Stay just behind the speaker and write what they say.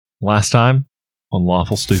Last time on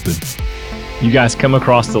Lawful Stupid. You guys come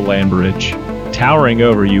across the land bridge. Towering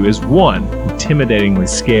over you is one intimidatingly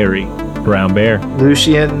scary brown bear.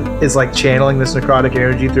 Lucian is like channeling this necrotic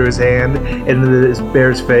energy through his hand into this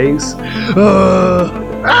bear's face.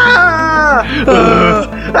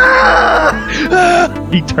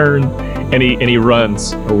 He turns and he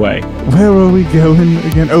runs away. Where are we going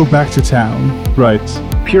again? Oh, back to town. Right.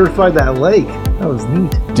 Purified that lake. That was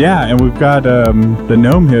neat. Yeah, and we've got the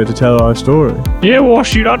gnome here to tell our story. Yeah, well,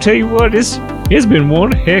 shoot, I'll tell you what, it's been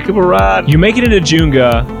one heck of a ride. You make it into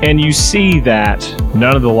Junga, and you see that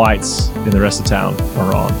none of the lights in the rest of town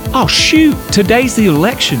are on. Oh, shoot, today's the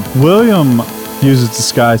election. William uses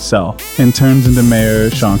disguise self and turns into Mayor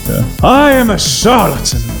Shankar. I am a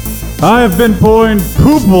charlatan. I have been pouring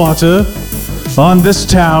poop water on this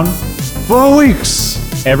town for weeks.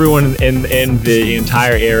 Everyone in the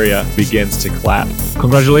entire area begins to clap.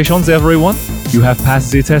 Congratulations, everyone. You have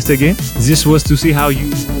passed the test again. This was to see how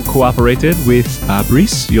you cooperated with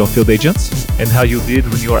Breeze, your field agents, and how you did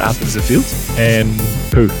when you were out in the field. And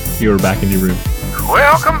poof, you're back in your room.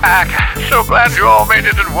 Welcome back. So glad you all made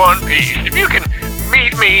it in one piece. If you can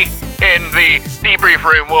meet me in the debrief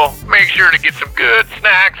room, we'll make sure to get some good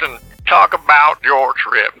snacks and talk about your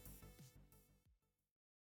trip.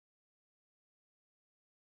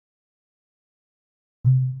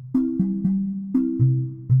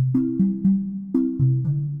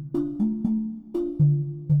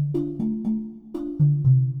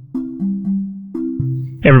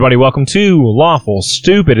 Everybody, welcome to Lawful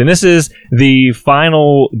Stupid, and this is the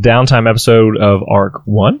final downtime episode of Arc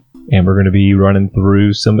 1, and we're going to be running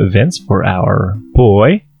through some events for our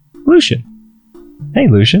boy, Lucian. Hey,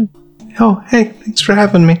 Lucian. Oh, hey, thanks for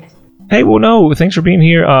having me. Hey, well, no, thanks for being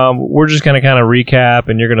here. We're just going to kind of recap,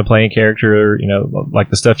 and you're going to play in character, you know,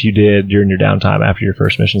 like the stuff you did during your downtime after your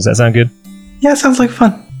first mission. Does that sound good? Yeah, sounds like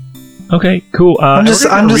fun. Okay, cool. I'm just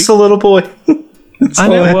a little boy. I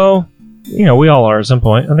know, well, you know, we all are at some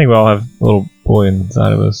point. I think we all have a little boy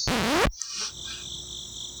inside of us.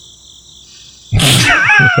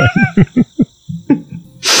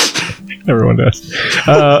 Everyone does.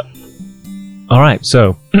 All right,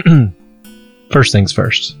 so first things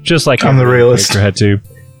first. Just like I'm the realist. Had to.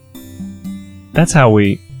 That's how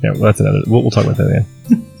we. Yeah, well, that's another. We'll talk about that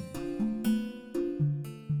then.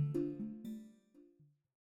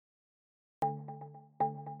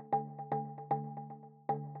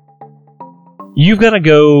 You've got to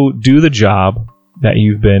go do the job that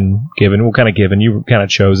you've been given. Well, kind of given. You kind of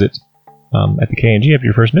chose it at the KNG after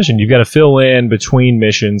your first mission. You've got to fill in between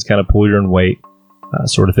missions, kind of pull your own weight,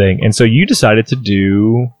 sort of thing. And so you decided to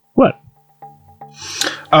do what?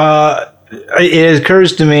 It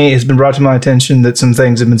occurs to me, it's been brought to my attention that some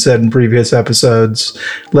things have been said in previous episodes.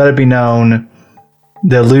 Let it be known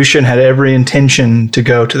that Lucian had every intention to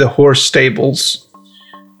go to the horse stables,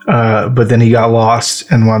 but then he got lost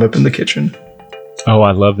and wound up in the kitchen. Oh,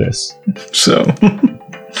 I love this. So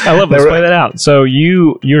I love this. Play that out. So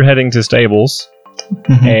you're heading to stables,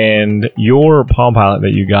 and your Palm Pilot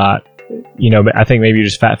that you got, you know, I think maybe you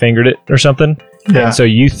just fat fingered it or something. Yeah. And so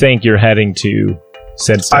you think you're heading to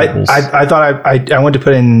said stables. I thought I went to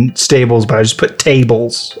put in stables, but I just put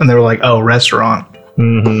tables, and they were like, oh, restaurant.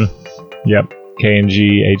 Mm-hmm. Yep.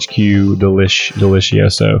 KNG HQ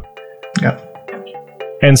Delicioso. Yep.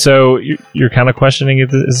 And so you're kind of questioning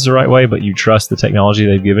if this is the right way, but you trust the technology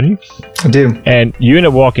they've given you. I do. And you end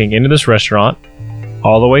up walking into this restaurant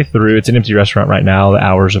all the way through. It's an empty restaurant right now. The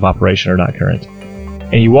hours of operation are not current.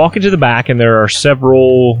 And you walk into the back, and there are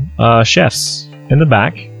several chefs in the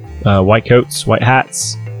back. White coats, white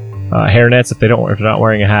hats, hairnets if they're not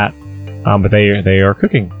wearing a hat. But they are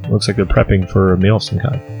cooking. Looks like they're prepping for a meal of some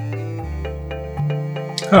kind.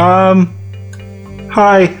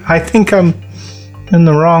 Hi. I think I'm in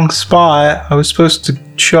the wrong spot. I was supposed to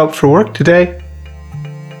show up for work today.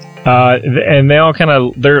 And they all kind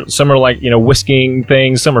of, some are like, you know, whisking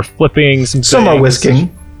things, some are flipping, some are whisking.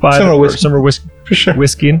 Some are whisking. For sure.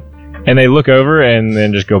 Whisking. And they look over and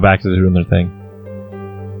then just go back to doing their thing.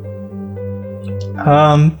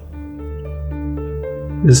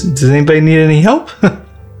 Does anybody need any help?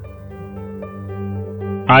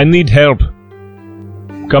 I need help.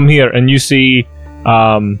 Come here. And you see,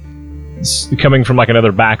 coming from like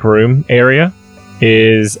another back room area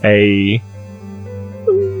is a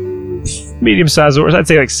medium-sized orc. I'd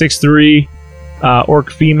say like 6'3",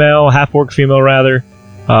 orc female, half orc female rather.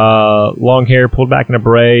 Long hair pulled back in a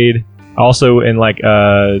braid. Also in like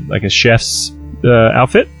a chef's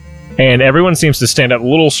outfit. And everyone seems to stand up a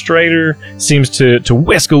little straighter, seems to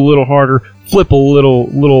whisk a little harder, flip a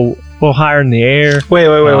little higher in the air. Wait.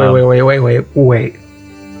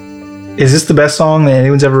 Is this the best song that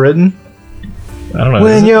anyone's ever written? I don't know.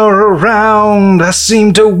 When you're around, I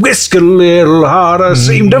seem to whisk a little harder,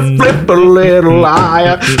 seem to flip a little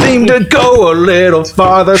higher, seem to go a little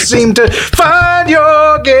farther, seem to find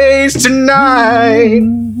your gaze tonight.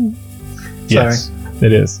 Yes,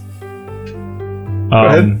 it is.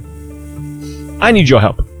 ahead. I need your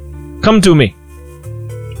help. Come to me.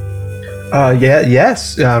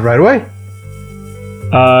 Yes, right away.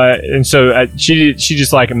 And so she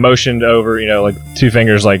just like motioned over, like 2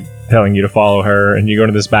 fingers, like telling you to follow her, and you go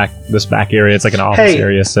into this back area. It's like an office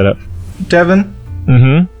area set up. Devin,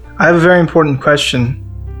 I have a very important question.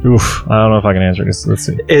 Oof, I don't know if I can answer this. Let's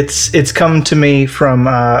see. It's come to me from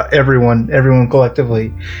everyone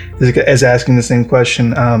collectively is asking the same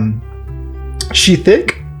question. She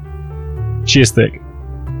thick? She is thick.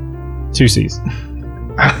 2 C's.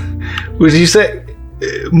 Would you say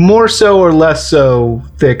more so or less so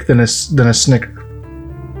thick than a Snicker?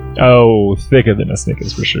 Oh, thicker than a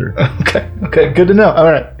Snickers for sure. Okay, good to know. All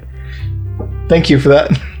right, thank you for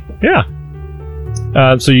that. Yeah.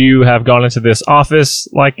 So you have gone into this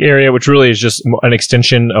office-like area, which really is just an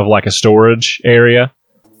extension of like a storage area.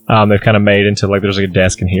 They've kind of made into like there's like a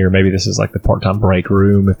desk in here. Maybe this is like the part-time break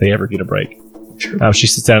room if they ever get a break. Sure. She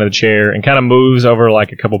sits down in the chair and kind of moves over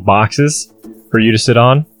like a couple boxes for you to sit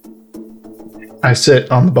on. I sit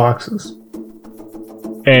on the boxes.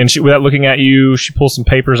 And she, without looking at you, she pulls some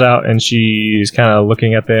papers out and she's kind of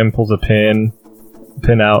looking at them, pulls a pen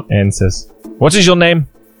out and says, "What is your name?"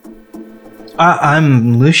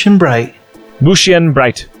 I'm Lucian Bright. Lucian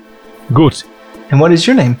Bright. Good. And what is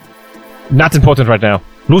your name? Not important right now.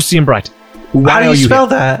 Lucian Bright. Why How do are you spell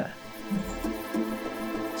here? that?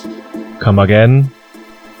 Come again.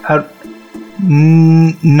 How?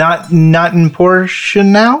 Not in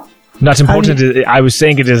portion now? Not important. I was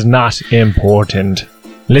saying it is not important.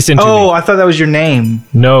 Listen to me. Oh, I thought that was your name.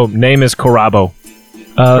 No, name is Korabo.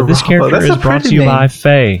 This character That's is a brought to pretty you name. by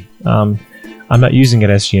Faye. I'm not using it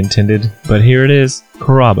as she intended, but here it is.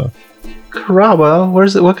 Korabo. Karabo?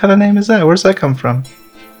 Where's it? What kind of name is that? Where's that come from?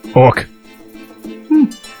 Orc.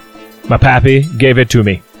 My pappy gave it to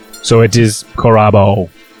me. So it is Korabo.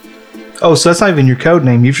 Oh, so that's not even your code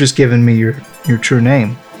name. You've just given me your true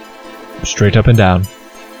name. Straight up and down.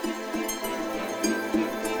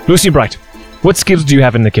 Lucy Bright, what skills do you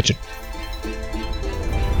have in the kitchen?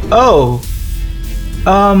 Oh,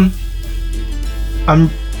 I'm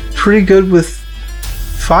pretty good with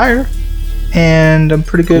fire, and I'm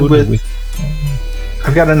pretty good with.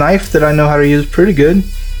 I've got a knife that I know how to use pretty good.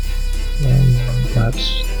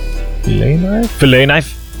 That's fillet knife? Fillet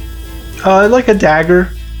knife? Like a dagger.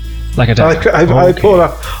 Like a dagger. I pull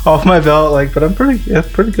it off my belt, but I'm pretty good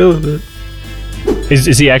with it.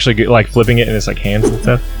 Is he actually good, like flipping it in his like hands and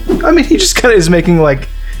stuff? I mean, he just kind of is making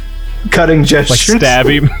cutting gestures, Like stab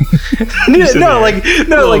him?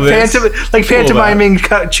 pantomiming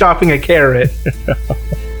chopping a carrot,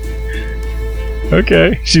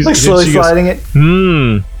 Okay. She's slowly she goes, sliding it.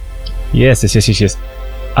 Yes.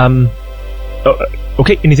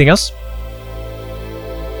 Okay, anything else?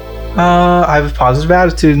 I have a positive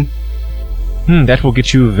attitude, That will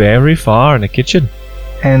get you very far in the kitchen.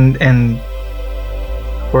 and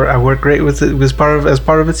I work great with it as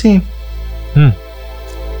part of a team.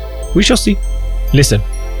 We shall see. Listen,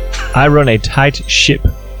 I run a tight ship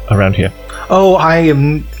around here. Oh, I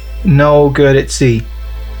am no good at sea.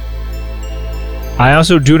 I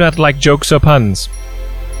also do not like jokes or puns.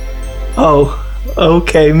 Oh,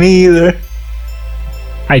 okay, me either.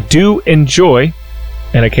 I do enjoy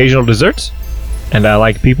an occasional dessert, and I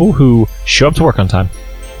like people who show up to work on time.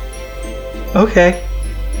 Okay.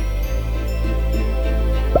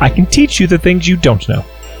 I can teach you the things you don't know.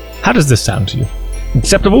 How does this sound to you?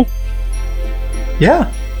 Acceptable? Yeah,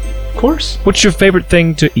 of course. What's your favorite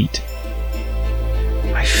thing to eat?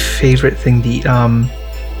 My favorite thing to eat.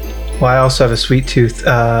 Well, I also have a sweet tooth.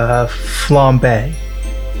 Flambe.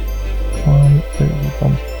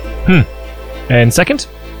 And second?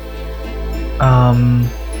 A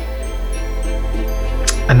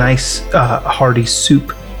nice hearty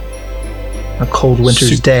soup. A cold winter's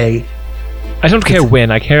Soup. day I don't care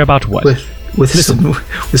when, I care about what. with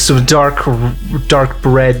some dark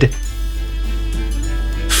bread.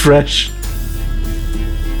 Fresh.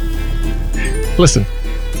 Listen.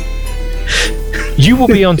 You will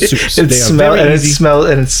be on soups. They are very easy.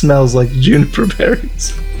 It smells like juniper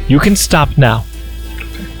berries. You can stop now.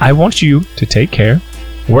 I want you to take care.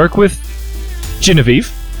 Work with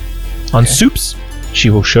Genevieve on soups.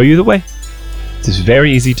 She will show you the way. It is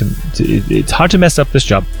very easy it's hard to mess up this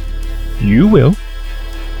job. You will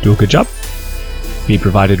do a good job. Be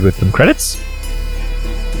provided with some credits.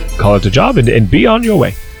 Call it a job and be on your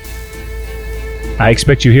way. I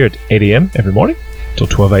expect you here at 8 a.m. every morning till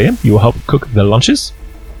 12 a.m. You will help cook the lunches.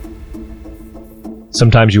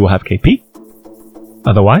 Sometimes you will have KP.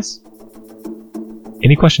 Otherwise,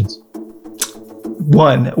 any questions?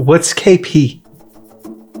 1. What's KP?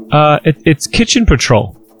 It's kitchen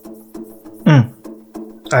patrol. I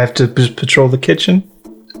have to patrol the kitchen?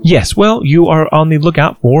 Yes, well, you are on the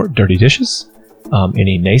lookout for dirty dishes,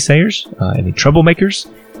 any naysayers, any troublemakers,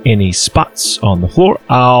 any spots on the floor.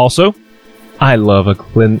 Also, I love a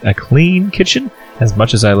clean kitchen as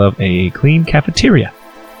much as I love a clean cafeteria.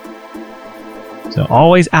 So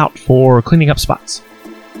always out for cleaning up spots.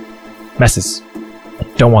 Messes.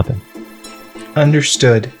 Don't want them.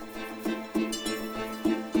 Understood.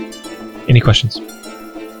 Any questions?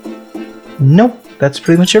 Nope. That's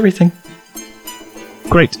pretty much everything.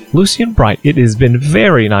 Great. Lucian Bright, it has been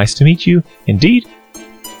very nice to meet you. Indeed.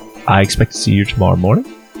 I expect to see you tomorrow morning.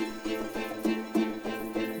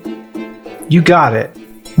 You got it.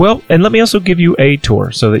 Well, and let me also give you a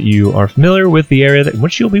tour so that you are familiar with the area in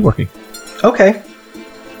which you'll be working. Okay.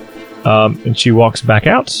 And she walks back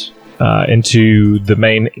out into the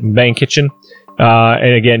main kitchen.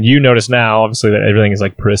 And again, you notice now, obviously, that everything is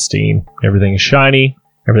like pristine. Everything is shiny.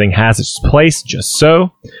 Everything has its place, just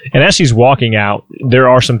so. And as she's walking out, there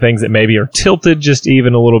are some things that maybe are tilted just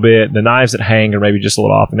even a little bit. The knives that hang are maybe just a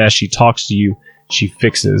little off. And as she talks to you, she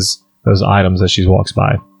fixes those items as she walks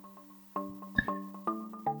by.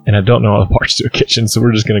 And I don't know all the parts to a kitchen, so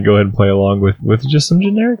we're just going to go ahead and play along with just some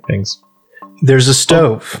generic things. There's a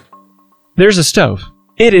stove. There's a stove.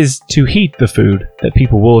 It is to heat the food that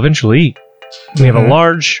people will eventually eat. We have a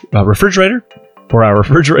large refrigerator for our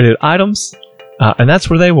refrigerated items, and that's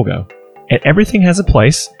where they will go. And everything has a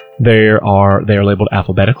place. They are labeled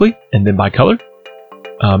alphabetically and then by color,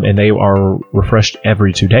 and they are refreshed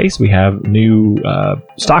every 2 days. We have new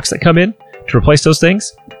stocks that come in to replace those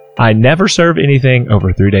things. I never serve anything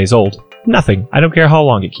over 3 days old. Nothing. I don't care how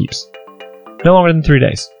long it keeps. No longer than 3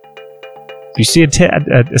 days. If you see a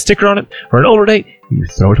sticker on it for an older date, you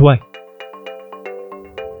throw it away.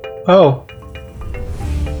 Oh.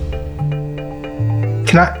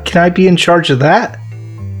 Can I be in charge of that?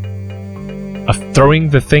 Of throwing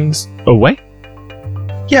the things away?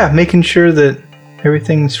 Yeah, making sure that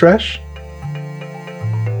everything's fresh.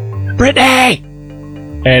 Brittany!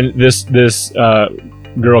 And this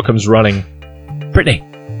girl comes running. Brittany!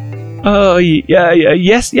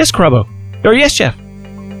 Yes, Crubbo. Or yes, Chef.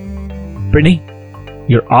 Brittany,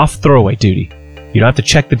 you're off throwaway duty. You don't have to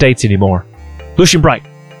check the dates anymore. Lucian Bright.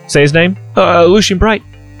 Say his name? Lucian Bright.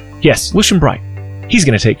 Yes, Lucian Bright. He's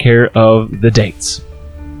going to take care of the dates.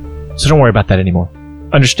 So don't worry about that anymore.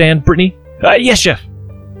 Understand, Brittany? Yes, Chef.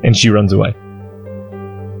 And she runs away.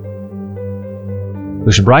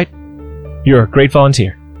 Lucian Bright, you're a great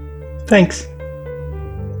volunteer. Thanks.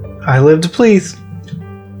 I live to please.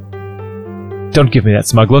 Don't give me that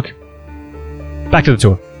smug look. Back to the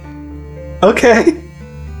tour. Okay.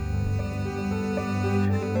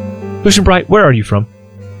 Lucian Bright, where are you from?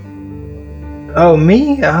 Oh,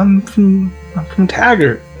 me? I'm from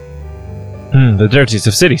Taggart. The dirtiest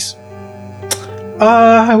of cities.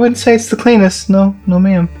 I wouldn't say it's the cleanest. No,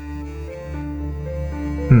 ma'am.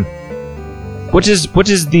 What is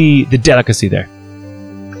the delicacy there?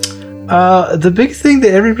 The big thing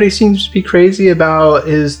that everybody seems to be crazy about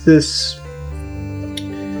is this.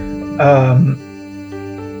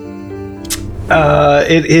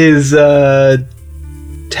 It is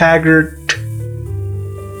Taggart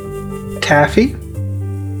Taffy.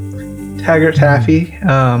 Taggart Taffy.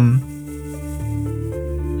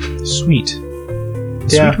 Sweet.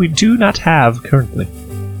 Yeah. Sweet we do not have currently.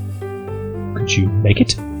 Could you make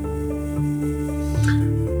it?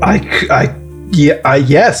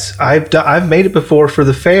 Yes, I've made it before for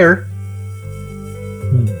the fair.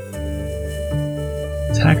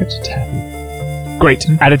 Taggart Taffy. Great.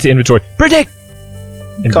 Add it to inventory. Brittany!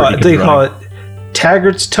 And Brittany They comes call running. it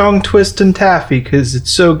Taggart's Tongue Twistin' Taffy because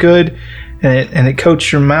it's so good, and it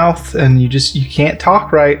coats your mouth, and you can't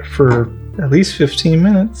talk right for at least 15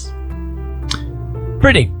 minutes.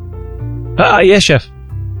 Brittany! Yes, Chef.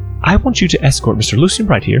 I want you to escort Mr. Lucian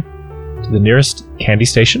Bright here to the nearest candy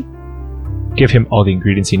station. Give him all the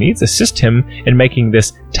ingredients he needs. Assist him in making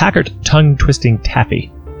this Taggart tongue-twisting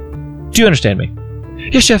taffy. Do you understand me?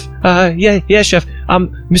 Yes, Chef. Yes, Chef.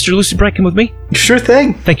 Mr. Lucian Bright, come with me. Sure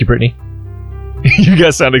thing. Thank you, Brittany. You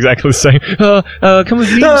guys sound exactly the same. Come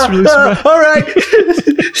with me, Mr. Lucian Bright. All right.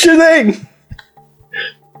 Sure thing.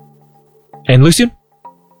 And Lucian?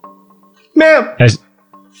 Ma'am.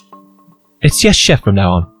 It's yes, Chef from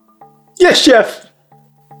now on. Yes, Chef.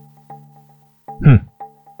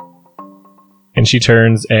 And she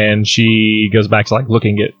turns and she goes back to like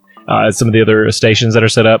looking at some of the other stations that are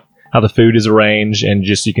set up, how the food is arranged, and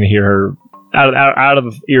just you can hear her out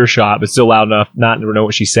of earshot, but still loud enough not to know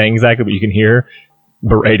what she's saying exactly, but you can hear her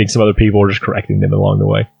berating some other people or just correcting them along the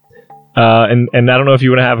way. And I don't know if you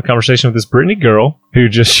want to have a conversation with this Brittany girl who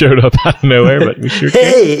just showed up out of nowhere, but we sure can.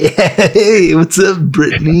 Hey, what's up,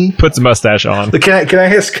 Brittany? Puts a mustache on. Can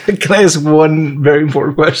I ask one very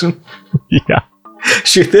important question? Yeah.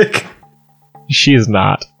 She thick? She is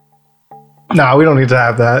not. No, we don't need to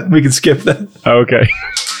have that. We can skip that. Okay.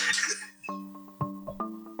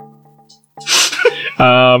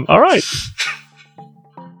 All right.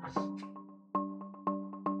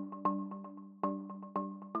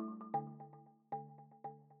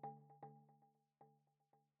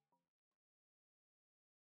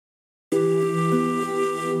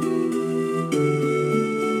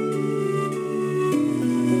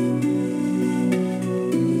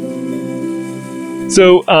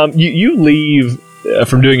 So you leave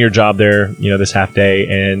from doing your job there, this half day,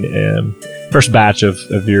 and first batch of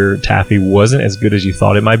your taffy wasn't as good as you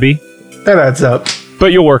thought it might be. That adds up.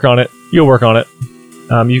 But you'll work on it.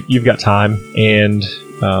 You've got time, and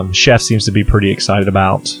Chef seems to be pretty excited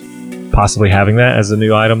about possibly having that as a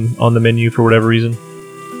new item on the menu for whatever reason.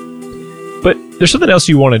 But there's something else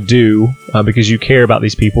you want to do because you care about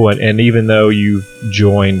these people, and even though you've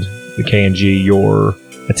joined the K&G, your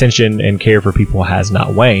attention and care for people has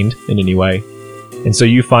not waned in any way. And so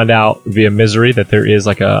you find out via Misery that there is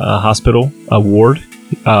like a hospital, a ward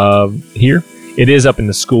here. It is up in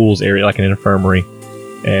the schools area, like an infirmary.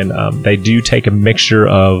 And they do take a mixture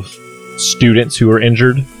of students who are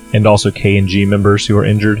injured and also K&G members who are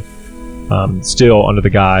injured, still under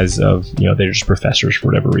the guise of, they're just professors for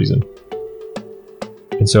whatever reason.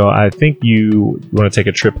 And so I think you want to take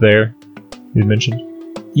a trip there, you mentioned?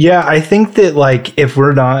 Yeah, I think that if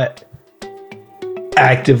we're not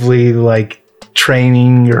actively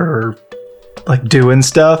training or doing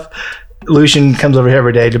stuff, Lucian comes over here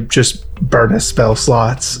every day to just burn his spell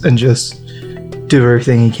slots and just do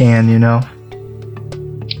everything he can,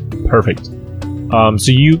 Perfect.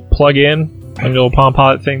 So you plug in on your little Palm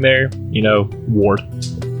Pilot thing there, ward.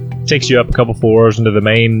 Takes you up a couple floors into the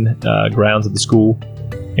main grounds of the school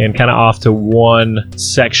and kind of off to one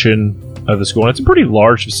section of the school. And it's a pretty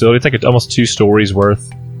large facility. It's almost 2 stories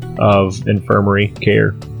worth of infirmary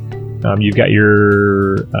care. You've got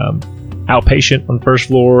your outpatient on the first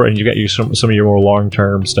floor, and you've got some of your more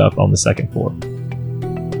long-term stuff on the second floor.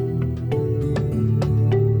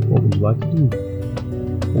 What would you like to do?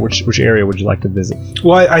 Which area would you like to visit?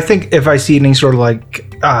 Well, I think if I see any sort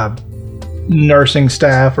of nursing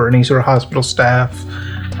staff or any sort of hospital staff,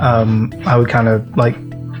 I would kind of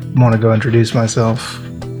want to go introduce myself.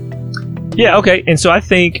 Yeah, okay. And so I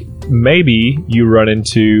think maybe you run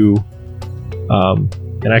into,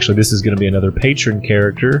 and actually this is going to be another patron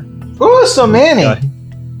character. Oh, so many!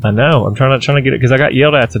 I know. I'm trying to get it because I got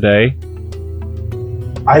yelled at today.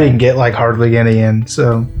 I didn't get hardly any in,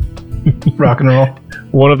 so rock and roll.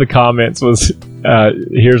 One of the comments was,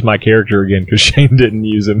 "Here's my character again," because Shane didn't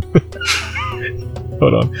use him.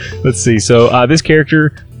 Hold on. Let's see. So this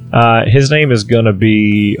character, his name is going to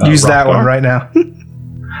be use Rothgar. that one right now.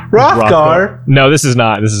 Rothgar. No, this is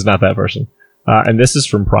not that person. And this is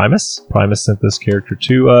from Primus. Primus sent this character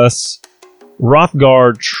to us.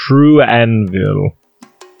 Rothgar Truanville.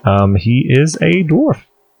 He is a dwarf.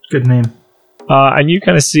 Good name. And you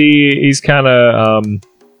kind of see he's kind of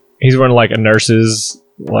he's wearing a nurse's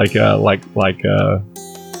like the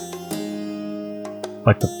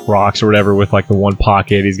frocks or whatever with the one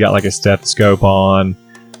pocket. He's got a stethoscope on.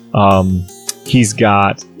 He's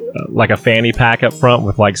got a fanny pack up front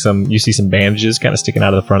with you see some bandages kind of sticking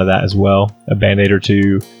out of the front of that as well. A band-aid or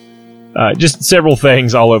two. Just several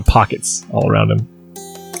things all over pockets all around him.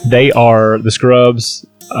 The scrubs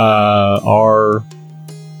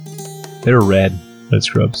they're red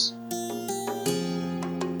scrubs.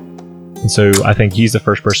 And so I think he's the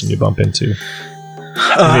first person you bump into.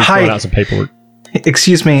 He's filling out some paperwork.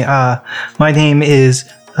 Excuse me. My name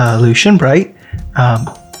is Lucian Bright.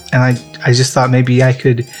 And I just thought maybe I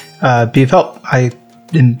could be of help. I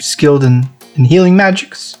am skilled in healing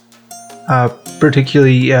magics,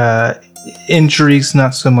 particularly injuries,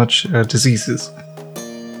 not so much diseases.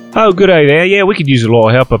 Oh, good idea. Yeah, we could use a lot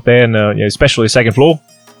of help up there, and especially the second floor.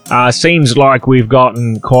 Seems like we've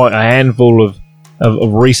gotten quite a handful of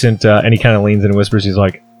recent, and he kind of leans in and whispers, he's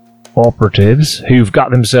like, operatives who've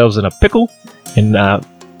got themselves in a pickle and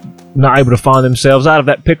not able to find themselves out of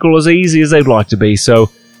that pickle as easy as they'd like to be. So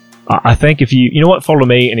I think if you know what, follow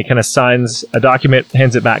me, and he kind of signs a document,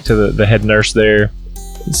 hands it back to the head nurse there.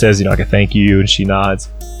 It says, like a thank you, and she nods.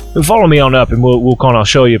 Well, follow me on up, and we'll kind of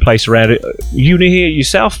show you a place around it. You new here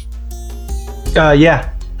yourself? Yeah,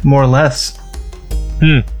 more or less.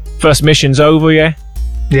 First mission's over, yeah?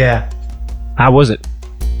 Yeah. How was it?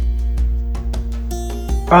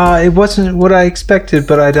 It wasn't what I expected,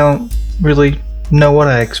 but I don't really know what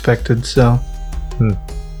I expected, so.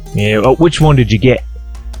 Yeah, which one did you get?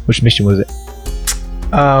 Which mission was it?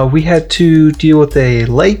 We had to deal with a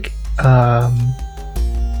lake.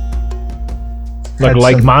 Like had a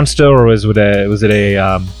lake some- monster, or was it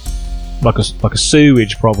like a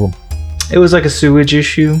sewage problem? It was like a sewage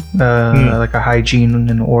issue, like a hygiene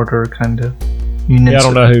and order kind of. Yeah, I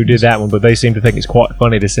don't know who did that one, but they seem to think it's quite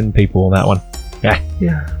funny to send people on that one. Yeah.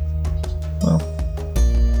 Yeah.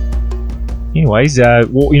 Anyways,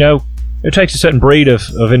 well, you know, it takes a certain breed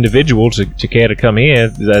of individual to care to come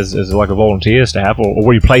here as like a volunteer staff, or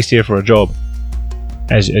were you placed here for a job?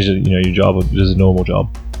 As you know, your job is a normal job.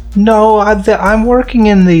 No, I'm working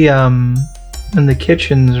in the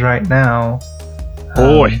kitchens right now.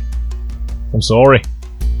 Boy, I'm sorry.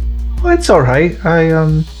 Well, it's all right.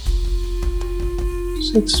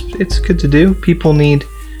 It's good to do. People need,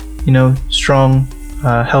 strong,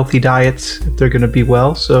 healthy diets if they're going to be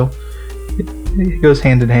well. So it goes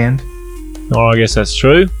hand in hand. Oh, I guess that's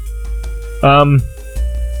true.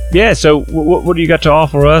 Yeah. So, what do you got to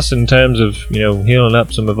offer us in terms of healing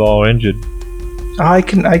up some of our injured? I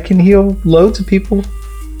can heal loads of people.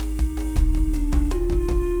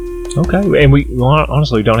 Okay, and we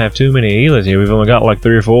honestly don't have too many healers here. We've only got like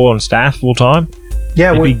 3 or 4 on staff full time.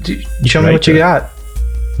 Yeah, show me what you got.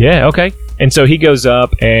 Yeah, okay. And so he goes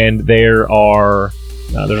up, and there's a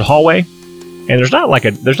hallway, and it's not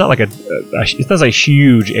a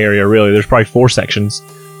huge area really. There's probably 4 sections.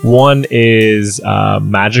 One is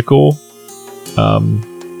magical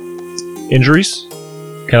injuries,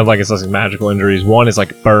 kind of like it's like magical injuries. One is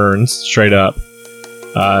like burns straight up.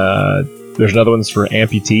 There's another one's for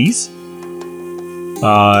amputees,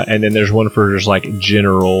 and then there's one for just like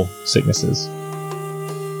general sicknesses.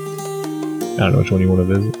 I don't know which one you want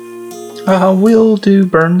to visit. We'll do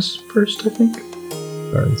burns first, I think.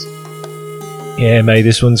 Burns. Yeah, mate.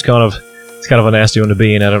 This one's kind of a nasty one to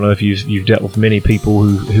be in. I don't know if you've dealt with many people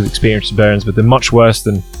who've experienced burns, but they're much worse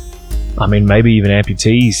than, maybe even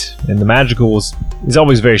amputees. And the magical is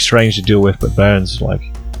always very strange to deal with, but burns, like,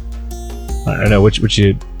 I don't know which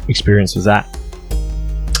your experience was that.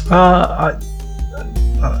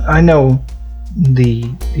 I know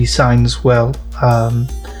the signs well.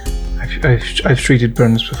 I've treated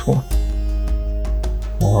burns before.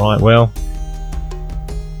 All right, well,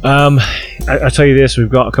 I tell you this: we've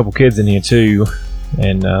got a couple kids in here too,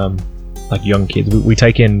 and like young kids. We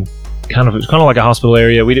take in it's kind of like a hospital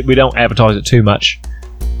area. We don't advertise it too much,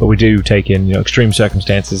 but we do take in extreme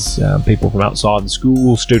circumstances, people from outside the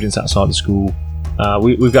school, students outside the school.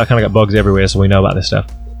 We've got bugs everywhere, so we know about this stuff.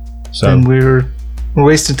 So then we're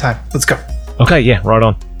wasting time. Let's go. Okay, yeah, right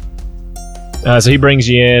on. So he brings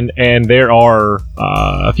you in, and there are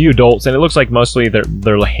a few adults, and it looks like mostly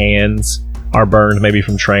their hands are burned, maybe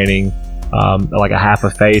from training, like a half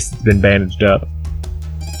a face that's been bandaged up.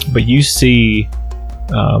 But you see,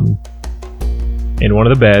 in one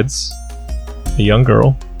of the beds, a young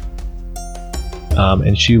girl,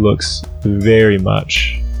 and she looks very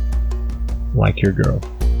much like your girl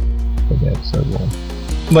from episode 1.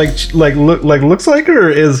 Looks like her,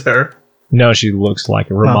 or is her? No, she looks like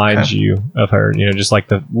it. Reminds you of her. Just like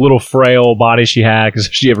the little frail body she had, because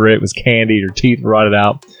if she ever ate was candied, her teeth were rotted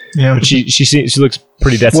out. Yeah, but she looks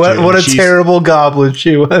pretty destitute. What a terrible goblin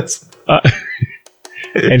she was.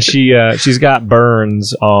 And she's got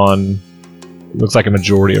burns on, looks like a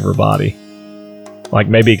majority of her body, like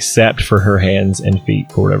maybe except for her hands and feet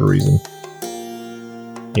for whatever reason.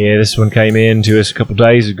 Yeah, this one came in to us a couple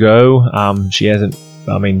days ago.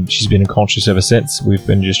 She's been unconscious ever since. We've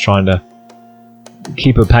been just trying to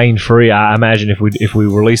keep her pain free. I imagine if we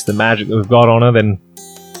release the magic that we've got on her, then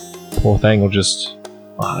poor thing will just,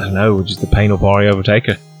 I don't know, just the pain will probably overtake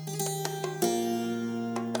her.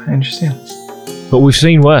 I understand. But we've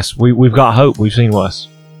seen worse. We've got hope. We've seen worse.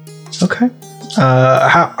 Okay.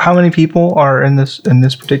 How many people are in this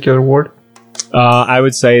particular ward? I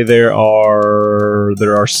would say there are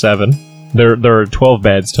 7. There are 12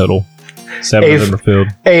 beds total. 7 of them are filled.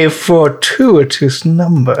 A fortuitous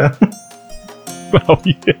number. Oh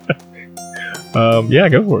yeah. Yeah,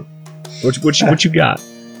 go for it. What you got?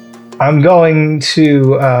 I'm going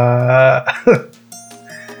to.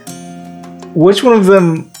 Which one of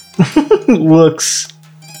them looks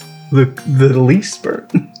the least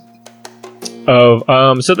burnt?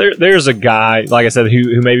 So there's a guy, like I said,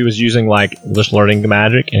 who maybe was using like just learning the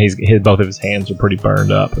magic, and both of his hands are pretty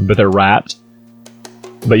burned up, but they're wrapped.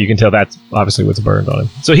 But you can tell that's obviously what's burned on him.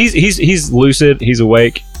 So he's lucid, he's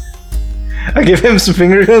awake. I give him some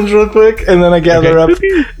finger guns real quick, and then I gather up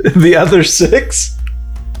the other 6.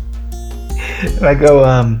 And I go,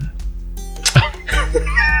 I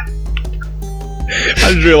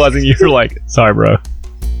was realizing you were like, sorry, bro.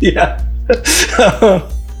 yeah.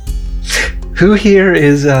 Who here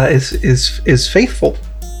is faithful?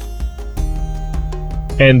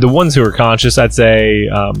 And the ones who are conscious, I'd say,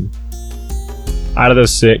 out of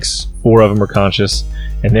those 6, 4 of them are conscious,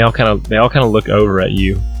 and they all kind of look over at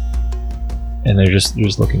you, and they're just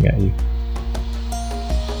looking at you.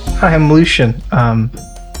 Hi, I'm Lucian.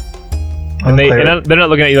 And they're not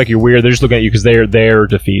looking at you like you're weird. They're just looking at you because they're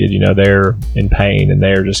defeated. You know, they're in pain, and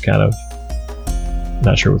they're just kind of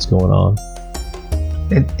not sure what's going on.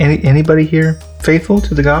 Anybody here faithful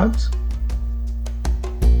to the gods?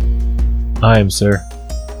 I am, sir.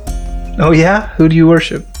 Oh yeah? Who do you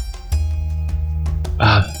worship?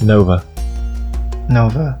 Nova.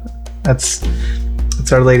 Nova. That's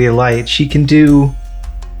Our Lady of Light. She can do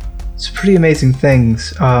some pretty amazing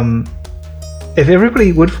things. If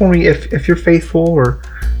everybody would for me, if you're faithful, or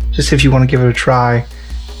just if you want to give it a try,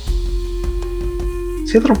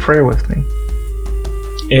 say a little prayer with me.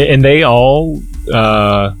 And they all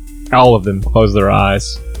of them close their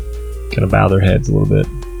eyes, kind of bow their heads a little bit.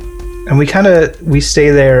 And we stay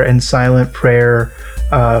there in silent prayer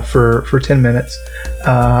for 10 minutes.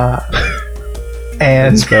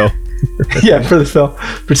 And spell. Yeah, for the spell.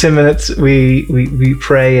 For 10 minutes we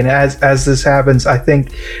pray, and as this happens, I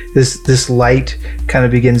think this light kind of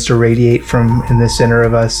begins to radiate from in the center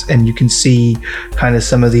of us, and you can see kind of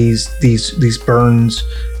some of these burns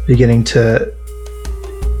beginning to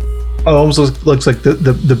almost looks like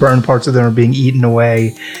the burned parts of them are being eaten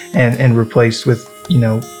away and replaced with,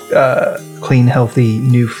 clean, healthy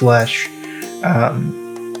new flesh.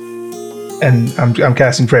 And I'm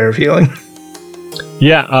casting Prayer of Healing.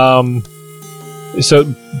 Yeah. So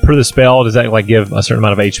per the spell, does that like give a certain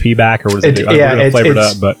amount of HP back, or what does it do? We're gonna flavor it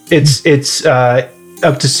up, but it's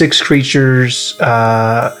up to 6 creatures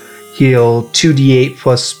heal 2d8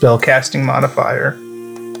 plus spell casting modifier.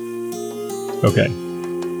 Okay.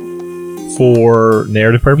 For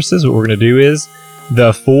narrative purposes, what we're gonna do is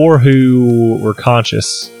the 4 who were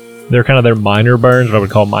conscious, they're kind of their minor burns. What I would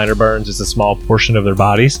call minor burns is a small portion of their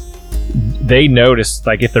bodies. They notice,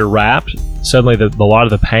 like, if they're wrapped, suddenly a lot of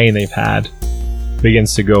the pain they've had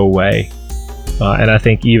begins to go away. And I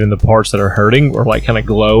think even the parts that are hurting are like kind of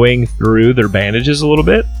glowing through their bandages a little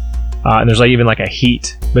bit. And there's like even like a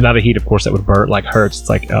heat, but not a heat, of course, that would burn, like hurts. It's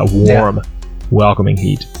like a warm, welcoming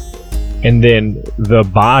heat. And then the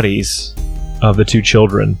bodies of the 2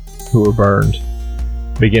 children who were burned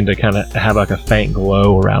begin to kind of have like a faint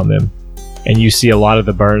glow around them. And you see a lot of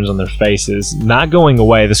the burns on their faces not going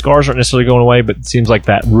away. The scars aren't necessarily going away, but it seems like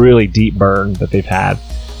that really deep burn that they've had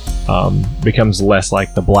becomes less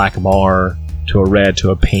like the black mar to a red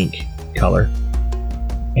to a pink color.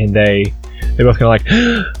 And they both kind of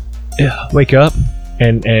like wake up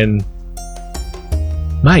and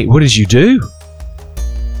mate, what did you do?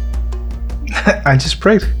 I just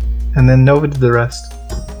prayed, and then Nova did the rest.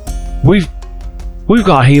 We've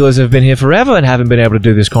got healers that have been here forever and haven't been able to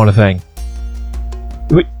do this kind of thing.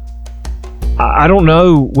 I don't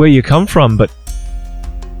know where you come from, but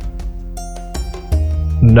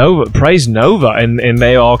Nova, praise Nova, and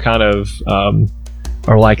they all kind of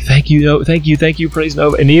are like, thank you, praise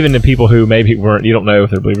Nova. And even the people who maybe weren't, you don't know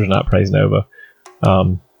if they're believers or not, praise Nova.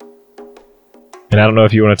 And I don't know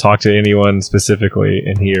if you want to talk to anyone specifically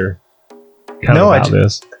in here about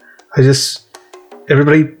this.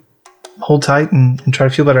 Everybody hold tight and try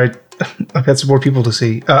to feel better. I've got some more people to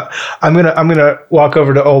see. I'm gonna walk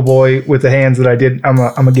over to old boy with the hands that I did. I'm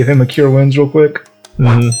gonna give him a cure wounds real quick.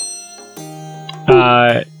 Mm-hmm.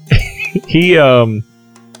 He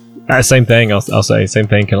same thing. I'll say same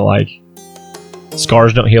thing. Kind of like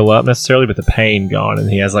scars don't heal up necessarily, but the pain gone, and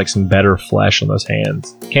he has like some better flesh on those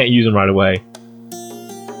hands. Can't use them right away,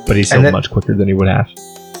 but he's still much quicker than he would have.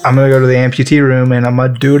 I'm gonna go to the amputee room and I'm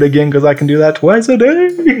gonna do it again because I can do that twice a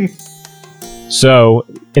day. So,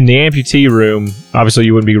 in the amputee room, obviously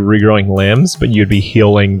you wouldn't be regrowing limbs, but you'd be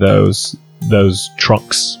healing those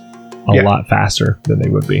trunks a lot faster than they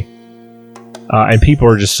would be. And people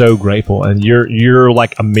are just so grateful, and you're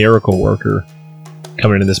like a miracle worker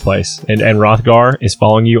coming into this place. And Rothgar is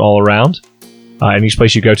following you all around, in each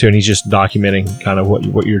place you go to, and he's just documenting kind of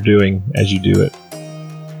what you're doing as you do it.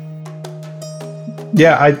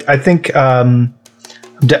 Yeah, I think I'm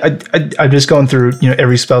just going through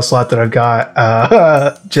every spell slot that I've got.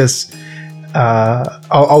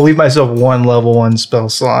 I'll leave myself 1 level 1 spell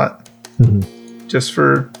slot, just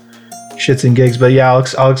for shits and gigs. But yeah,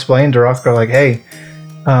 I'll explain to Rothgar like, hey,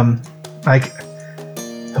 like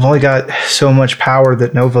I've only got so much power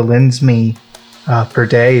that Nova lends me per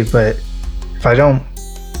day, but if I don't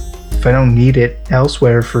need it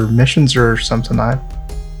elsewhere for missions or something, I'm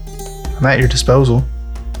at your disposal.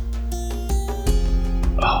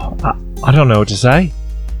 Oh, I don't know what to say.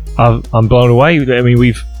 I'm blown away. I mean,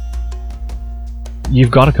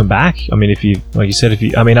 you've got to come back. I mean, like you said,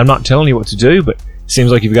 I mean, I'm not telling you what to do, but it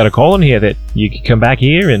seems like you've got a call in here that you could come back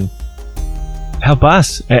here and help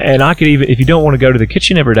us. And I could even, if you don't want to go to the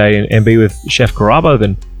kitchen every day and be with Chef Carabo,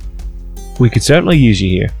 then we could certainly use you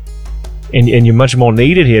here. And you're much more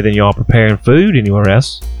needed here than you are preparing food anywhere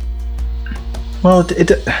else. Well,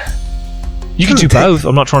 you can do both.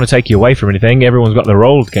 I'm not trying to take you away from anything. Everyone's got their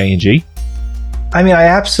role at K&G. I mean,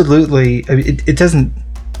 it doesn't.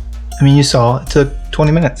 I mean, you saw it took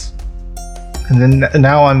 20 minutes, and then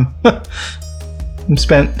now I'm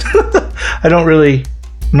spent. I'm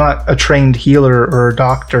not a trained healer or a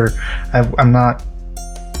doctor. I'm not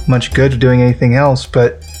much good at doing anything else,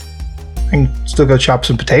 but I can still go chop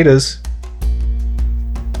some potatoes.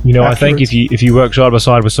 You know, afterwards. I think if you work side by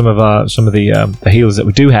side with some of the healers that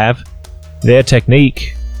we do have, their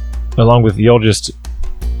technique, along with your just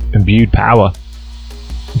imbued power,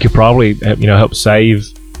 could probably help save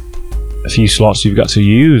a few slots you've got to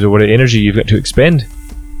use or what energy you've got to expend.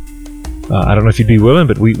 I don't know if you'd be willing,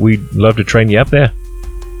 but we'd love to train you up there.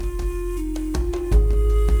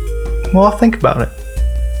 Well, I'll think about it.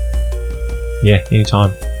 Yeah,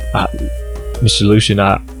 anytime. Mr. Lucian,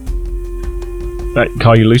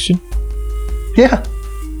 call you Lucian? Yeah.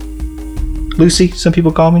 Lucy, some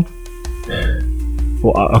people call me.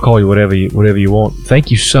 Well, I'll call you whatever you want.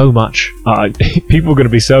 Thank you so much. People are going to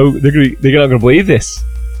be they're not going to believe this.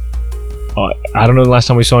 I don't know the last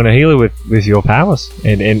time we saw a healer with your powers,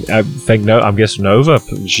 and I think I'm guessing Nova.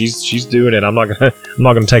 She's doing it. I'm not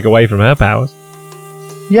gonna take away from her powers.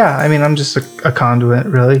 Yeah, I mean, I'm just a conduit,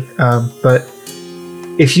 really. But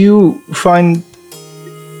if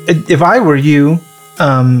I were you,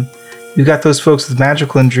 you got those folks with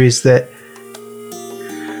magical injuries that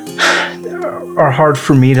are hard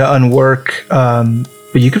for me to unwork.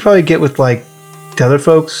 But you could probably get with like the other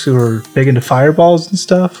folks who are big into fireballs and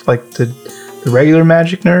stuff, like the regular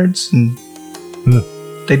magic nerds, and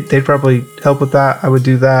they'd probably help with that. I would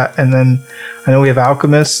do that. And then I know we have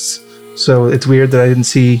alchemists, so it's weird that I didn't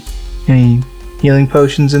see any healing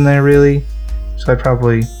potions in there really. So I'd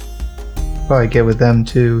probably get with them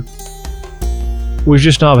too. We've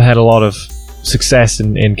just not had a lot of success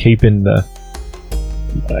in keeping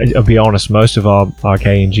I'll be honest, most of our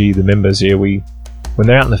K&G, the members here, when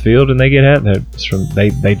they're out in the field and they get hurt,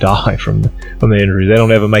 they die from the injuries. They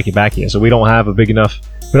don't ever make it back here. So we don't have a big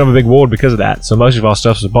ward because of that. So most of our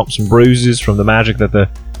stuff is bumps and bruises from the magic that the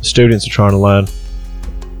students are trying to learn.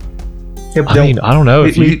 Yeah, I don't know.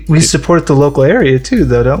 We support the local area too,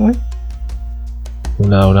 though, don't we? Well,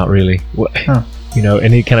 no, not really. Huh.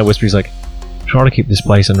 And he kind of whispers like, trying to keep this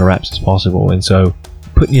place under wraps as possible. And so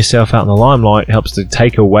putting yourself out in the limelight helps to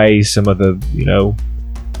take away some of the,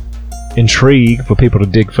 intrigue for people to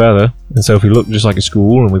dig further. And so if we look just like a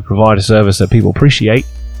school and we provide a service that people appreciate,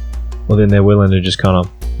 well, then they're willing to just kind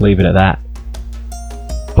of leave it at that.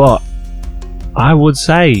 But I would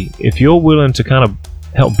say if you're willing to kind of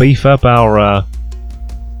help beef up our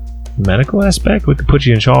medical aspect, we could put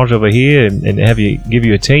you in charge over here and give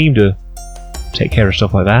you a team to take care of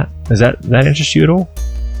stuff like that. Does that interest you at all?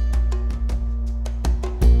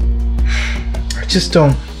 I just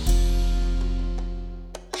don't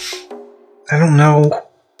know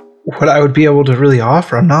what I would be able to really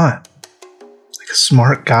offer. I'm not like a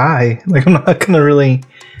smart guy. Like, I'm not gonna really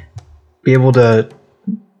be able to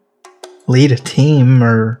lead a team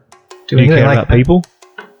or do anything care like about that. People?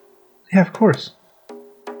 Yeah, of course.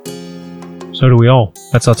 So do we all.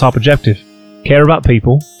 That's our top objective. Care about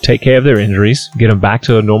people, take care of their injuries, get them back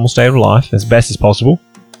to a normal state of life as best as possible.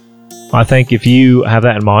 I think if you have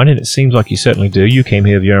that in mind, and it seems like you certainly do, you came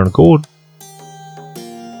here of your own accord.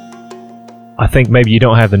 I think maybe you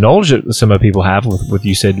don't have the knowledge that some other people have with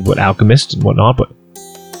you said, what alchemists and whatnot, but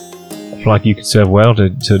I feel like you could serve well to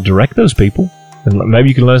direct those people. And maybe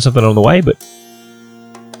you can learn something on the way, but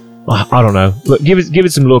I don't know. Look, give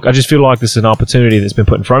it some look. I just feel like this is an opportunity that's been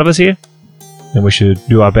put in front of us here, and we should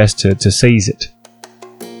do our best to seize it.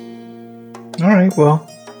 All right, well,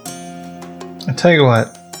 I'll tell you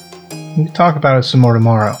what. We can talk about it some more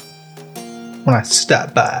tomorrow when I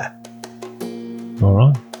stop by. All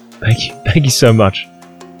right. Thank you so much.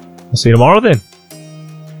 I'll see you tomorrow then.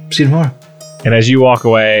 See you tomorrow. And as you walk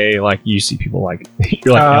away, like, you see people like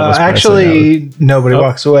you're like Elvis Presley. Actually, nobody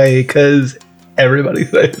walks away because everybody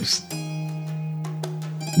leaves.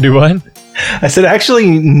 Do what? I said,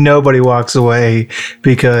 actually, nobody walks away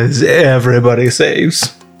because everybody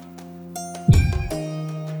saves.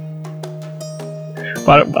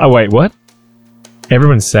 Wait, what?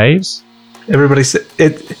 Everyone saves? Everybody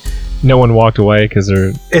it. No one walked away because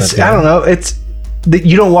they're. It's I don't know. It's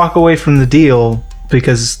you don't walk away from the deal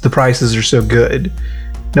because the prices are so good.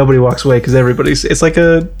 Nobody walks away because everybody's. It's like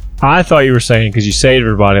a. I thought you were saying because you saved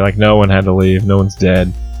everybody, like no one had to leave, no one's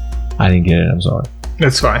dead. I didn't get it. I'm sorry.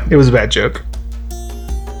 That's fine. It was a bad joke.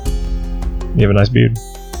 You have a nice beard.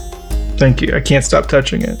 Thank you. I can't stop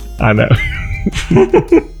touching it. I know.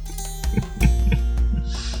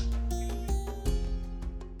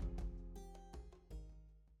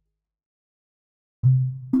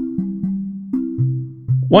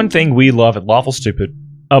 One thing we love at Lawful Stupid,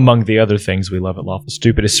 among the other things we love at Lawful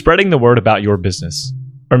Stupid, is spreading the word about your business.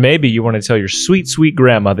 Or maybe you want to tell your sweet, sweet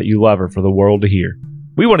grandma that you love her for the world to hear.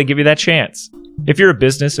 We want to give you that chance. If you're a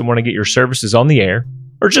business and want to get your services on the air,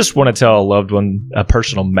 or just want to tell a loved one a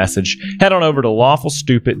personal message, head on over to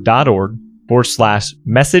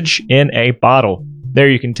lawfulstupid.org/message in a bottle. There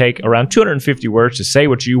you can take around 250 words to say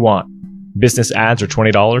what you want. Business ads are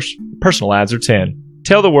 $20, personal ads are $10.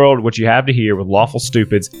 Tell the world what you have to hear with Lawful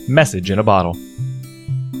Stupid's Message in a Bottle.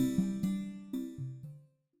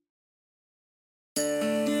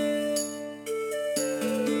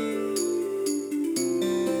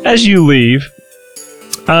 As you leave,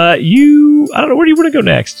 I don't know, where do you want to go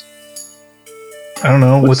next? I don't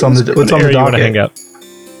know what's on the area docket. You want to hang up?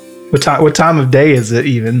 What time of day is it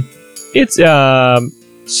even? It's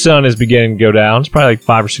sun is beginning to go down. It's probably like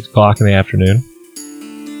 5 or 6 o'clock in the afternoon.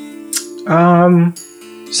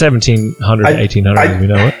 1700 to 1800 as we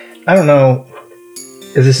know it. I don't know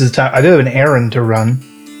if this is time. I do have an errand to run.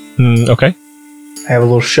 Okay. I have a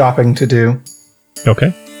little shopping to do.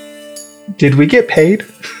 Okay. Did we get paid?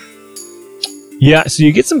 Yeah, so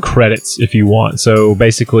you get some credits if you want. So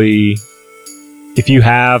basically, if you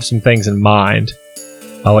have some things in mind,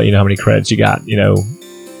 I'll let you know how many credits you got,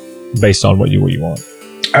 based on what you want.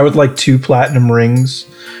 I would like 2 platinum rings,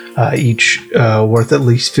 each worth at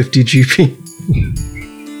least 50 GP.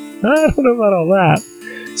 I don't know about all that.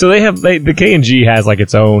 So the K&G has like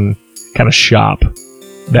its own kind of shop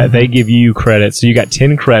that they give you credits. So you got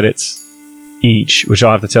 10 credits each, which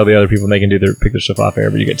I'll have to tell the other people and they can pick their stuff off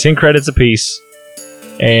air. But you get 10 credits a piece,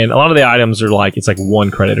 and a lot of the items are it's like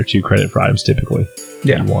 1 credit or 2 credit for items typically.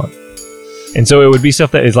 Yeah. You want. And so it would be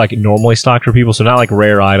stuff that is like normally stocked for people. So not like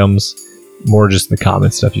rare items, more just the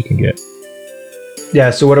common stuff you can get. Yeah,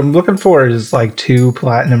 so what I'm looking for is like 2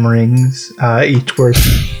 platinum rings, each worth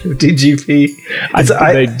 50 GP.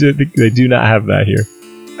 They do not have that here.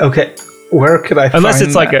 Okay, where could I find Unless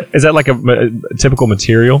it's like that? Is that like a typical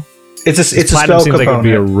material? It's a platinum spell seems component. like it'd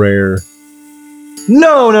be a rare.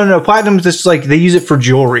 No. Platinum's just like they use it for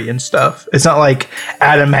jewelry and stuff. It's not like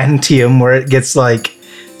adamantium where it gets like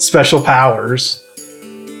special powers.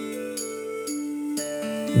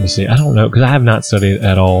 Let me see. I don't know because I have not studied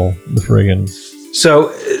at all the friggin'.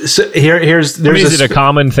 So here's is it a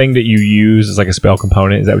common thing that you use as like a spell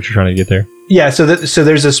component? Is that what you're trying to get there? Yeah. So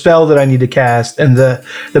there's a spell that I need to cast, and the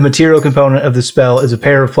material component of the spell is a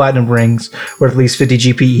pair of platinum rings worth at least 50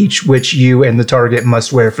 GP each, which you and the target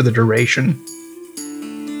must wear for the duration.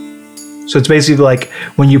 So it's basically like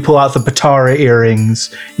when you pull out the Patara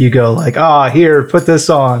earrings, you go like, here, put this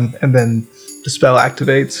on, and then the spell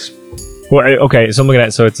activates. Well, okay, so I'm looking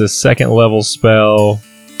at so it's a 2nd level spell.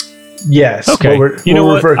 Yes. Okay. What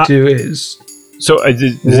we'll refer to is. So does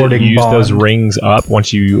it use bond. those rings up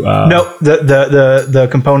once you? No, the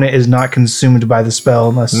component is not consumed by the spell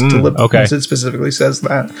unless it specifically says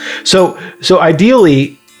that. So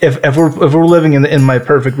ideally, if we're living in my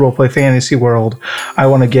perfect roleplay fantasy world, I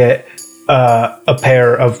want to get a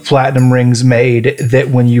pair of platinum rings made that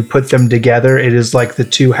when you put them together, it is like the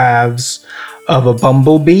 2 halves of a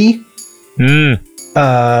bumblebee.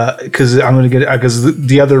 Because I'm gonna get because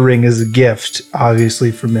the other ring is a gift, obviously,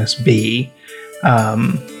 for Miss B. So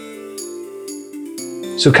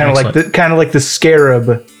kind of like the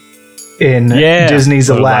scarab in Disney's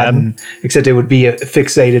Aladdin, except it would be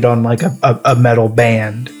fixated on like a metal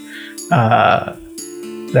band that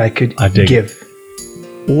I could give.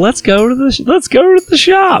 Let's go to the shop.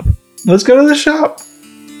 Let's go to the shop.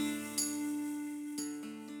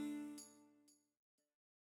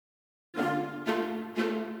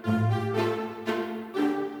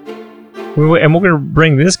 And we're going to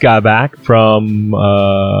bring this guy back from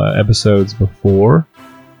episodes before.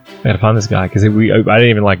 I got to find this guy because I didn't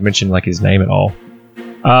even mention his name at all.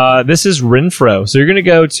 This is Renfro. So you're going to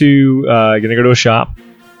go to a shop,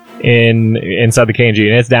 inside the KNG,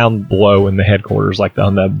 and it's down below in the headquarters, like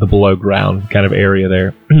on the below ground kind of area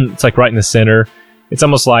there. It's like right in the center. It's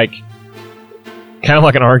almost like kind of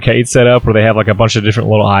like an arcade setup where they have like a bunch of different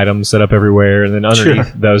little items set up everywhere, and then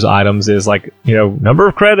underneath those items is like, you know, number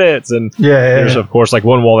of credits, and there's of course like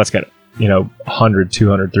one wall that's got, you know, 100,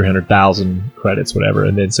 200, 300,000 credits, whatever,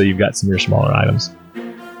 and then so you've got some of your smaller items.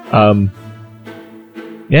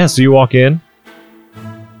 So you walk in,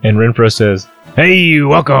 and Renfro says, "Hey,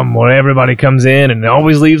 welcome. Well, everybody comes in and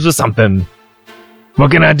always leaves with something.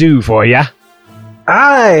 What can I do for ya?"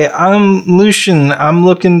 Hi, I'm Lucian. I'm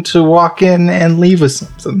looking to walk in and leave with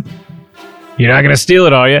something. You're not gonna steal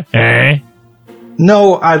it, are you? Eh?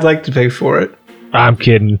 No, I'd like to pay for it. I'm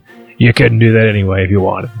kidding. You couldn't do that anyway if you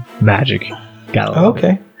wanted. Magic. Gotta love it.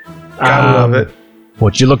 Okay. Gotta love it.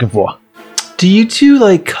 What you looking for? Do you do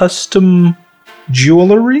like custom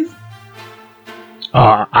jewelry?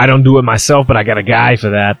 I don't do it myself, but I got a guy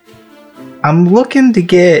for that. I'm looking to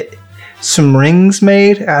get some rings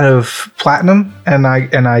made out of platinum, and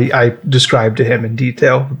I described to him in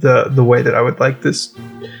detail the way that I would like this.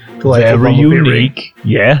 Very unique.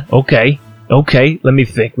 Yeah. Okay. Let me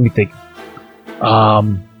think.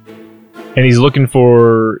 And he's looking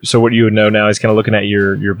for. So what you would know now, he's kind of looking at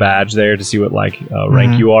your badge there to see what like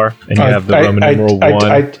rank you are, and you have the Roman numeral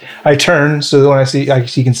 1. I turn so that when I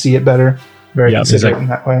see, can see it better. Very considerate in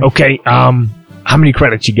that way. Okay. How many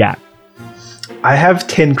credits you got? I have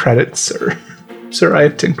 10 credits, sir. Sir, I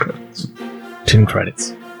have 10 credits. 10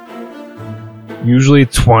 credits. Usually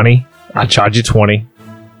 20. I charge you 20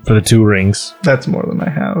 for the 2 rings. That's more than I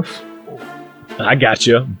have. I got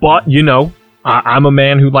you. But, you know, I'm a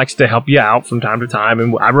man who likes to help you out from time to time.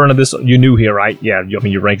 And I run into this. You're new here, right? Yeah, I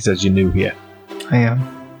mean, your rank says you're new here. I am.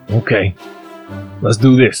 Okay. Let's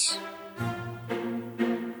do this.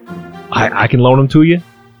 I can loan them to you.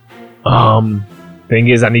 Thing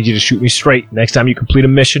is, I need you to shoot me straight. Next time you complete a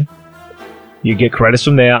mission, you get credits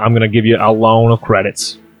from there. I'm going to give you a loan of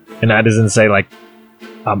credits. And that doesn't say, like,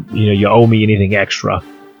 you owe me anything extra.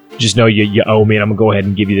 Just know you owe me, and I'm going to go ahead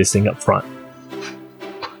and give you this thing up front.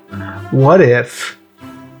 What if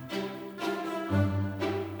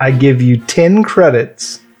I give you 10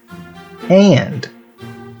 credits and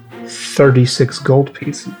 36 gold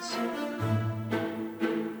pieces?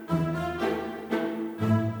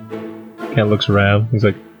 Kind of looks around. He's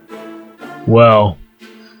like, well,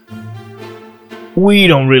 we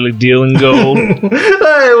don't really deal in gold.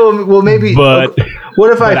 well, maybe. But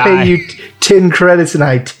what if I pay you 10 credits and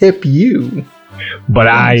I tip you? But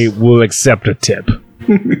I will accept a tip.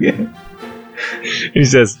 Yeah. He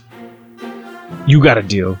says, you got a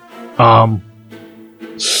deal.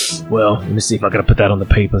 Well, let me see if I gotta put that on the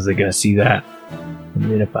papers. They're gonna see that. And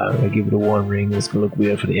then if I give it a 1 ring, it's gonna look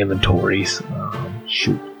weird for the inventories.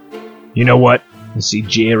 Shoot. You know what? You see,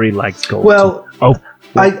 Jerry likes gold. Well,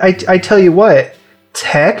 I tell you what.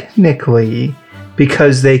 Technically,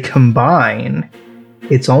 because they combine,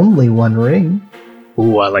 it's only 1 ring.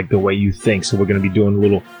 Ooh, I like the way you think. So we're going to be doing a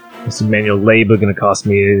little. Some manual labor going to cost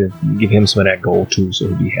me to give him some of that gold too, so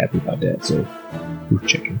he'll be happy about that. So who's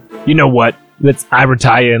checking? You know what? I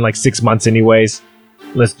retire in like 6 months, anyways.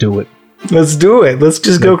 Let's do it. Let's do it. Let's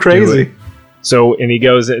just go crazy. So, and he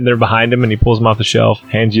goes in there behind him and he pulls them off the shelf,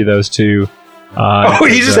 hands you those 2.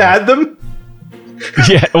 He just had them?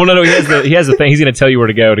 Yeah. Well, no, he has the thing. He's going to tell you where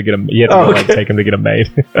to go to get them. You have to take them to get them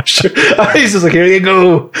made. Sure. He's just like, here you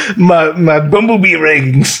go. My bumblebee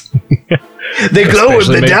rings. They glow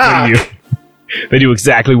in the dark. They do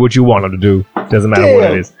exactly what you want them to do. Doesn't matter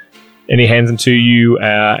what it is. And he hands them to you,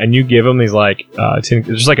 and you give them these like, 10,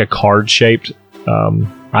 just like a card-shaped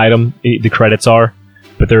item. The credits are.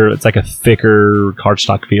 But it's like a thicker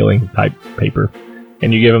cardstock feeling type paper.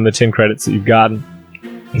 And you give him the 10 credits that you've gotten.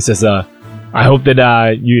 He says, I hope that,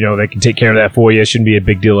 they can take care of that for you. It shouldn't be a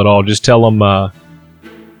big deal at all. Just tell them, oh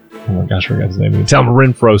my gosh, I forgot his name. Tell them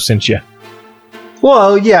Renfro sent you.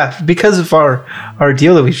 Well, yeah, because of our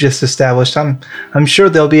deal that we've just established, I'm sure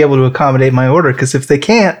they'll be able to accommodate my order, because if they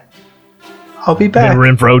can't, I'll be back. And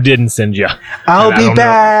Renfro didn't send you. I'll be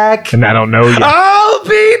back. And I don't know you. I'll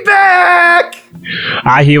be back.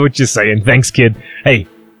 I hear what you're saying. Thanks, kid. Hey,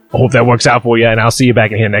 I hope that works out for you, and I'll see you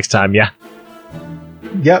back in here next time, yeah?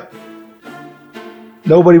 Yep.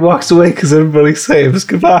 Nobody walks away because everybody saves.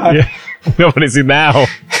 Goodbye. Yeah. Nobody's in now.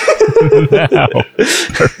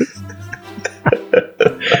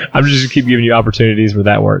 I'm just going to keep giving you opportunities where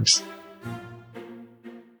that works.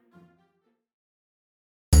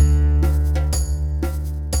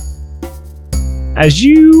 As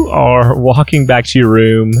you are walking back to your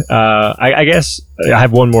room, I guess I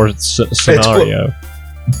have one more scenario.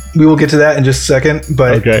 We will get to that in just a second,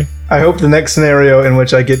 but Okay. I hope the next scenario in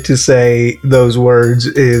which I get to say those words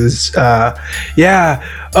is,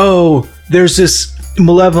 there's this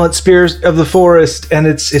malevolent spirit of the forest, and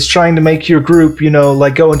it's trying to make your group,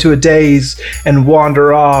 like go into a daze and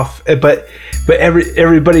wander off. But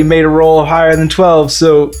everybody made a roll higher than 12,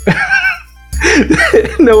 so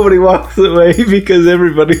nobody walks away because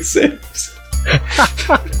everybody saves.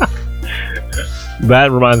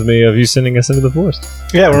 That reminds me of you sending us into the forest.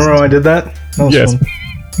 Yeah, remember when I did that? That was Yes. fun.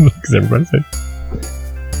 Because everybody said.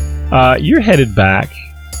 You're headed back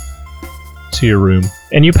to your room,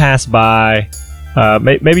 and you pass by.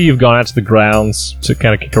 Maybe you've gone out to the grounds to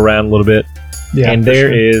kind of kick around a little bit, Yeah, and for there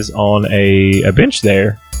sure. is on a bench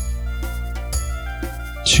there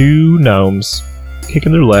 2 gnomes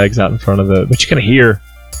kicking their legs out in front of but you can hear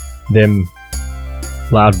them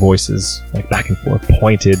loud voices, like back and forth,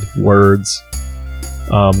 pointed words.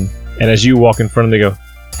 And as you walk in front of them, they go,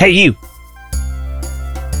 "Hey, you!"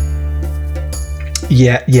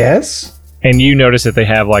 Yeah. Yes. And you notice that they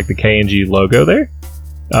have like the K&G logo there.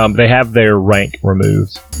 They have their rank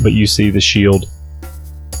removed, but you see the shield.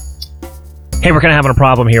 Hey, we're kind of having a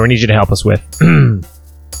problem here. We need you to help us with.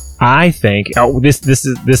 I think. Oh, this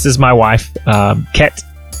is my wife, Ket,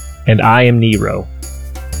 and I am Nero.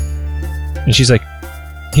 And she's like,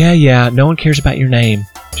 yeah. No one cares about your name.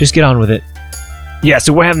 Just get on with it. Yeah.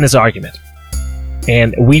 So we're having this argument,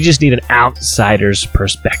 and we just need an outsider's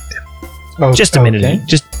perspective. Oh, Just a minute. okay.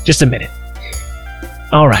 Just a minute.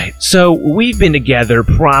 All right. So we've been together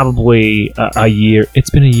probably a year. It's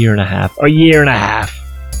been a year and a half.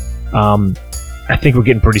 I think we're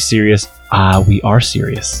getting pretty serious. We are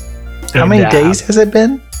serious. How many days has it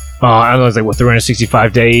been? I don't know. It's like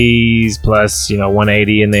 365 days plus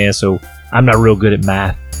 180 in there. So I'm not real good at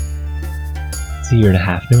math. It's a year and a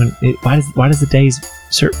half. Why does the days,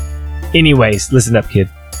 sir? Anyways, listen up, kid.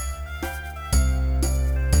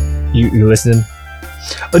 You listening?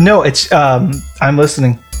 Oh, no, it's I'm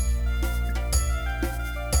listening.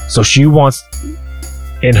 So she wants,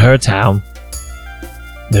 in her town,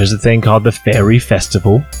 there's a thing called the Fairy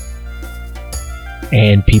Festival,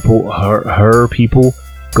 and her people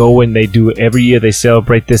go and they do it every year. They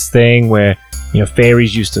celebrate this thing where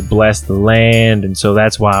fairies used to bless the land, and so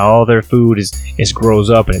that's why all their food is grows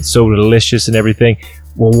up and it's so delicious and everything.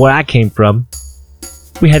 Well, where I came from,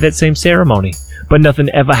 we had that same ceremony, but nothing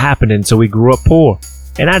ever happened, and so we grew up poor.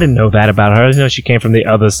 And I didn't know that about her. She came from the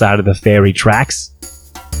other side of the fairy tracks.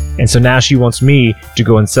 And so now she wants me to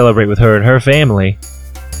go and celebrate with her and her family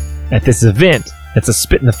at this event that's a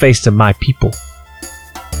spit in the face to my people.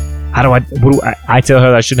 I tell her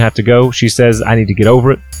that I shouldn't have to go. She says I need to get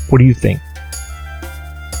over it. What do you think?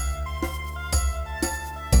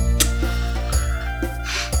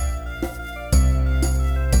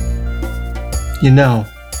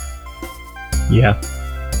 Yeah.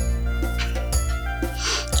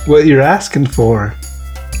 What you're asking for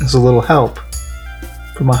is a little help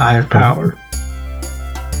from a higher power.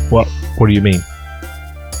 What do you mean?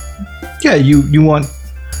 Yeah, you want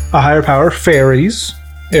a higher power, fairies,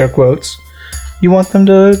 air quotes. You want them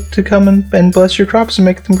to come and bless your crops and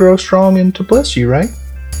make them grow strong and to bless you, right?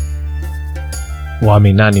 Well, I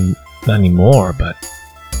mean, not anymore, but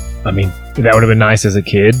I mean, that would have been nice as a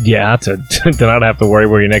kid, yeah, to not have to worry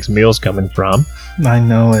where your next meal's coming from. I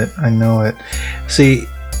know it. See,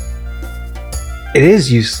 it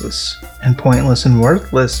is useless and pointless and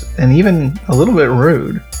worthless and even a little bit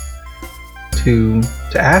rude to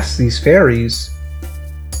ask these fairies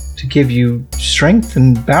to give you strength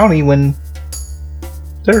and bounty when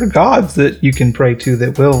there are gods that you can pray to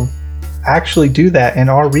that will actually do that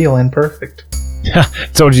and are real and perfect. I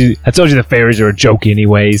told you the fairies are a joke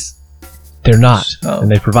anyways. They're not, So-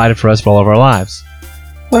 and they provided for us for all of our lives.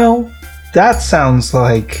 Well, that sounds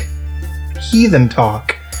like heathen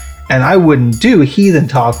talk, and I wouldn't do heathen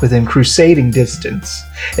talk within crusading distance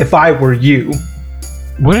if I were you.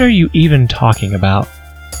 What are you even talking about?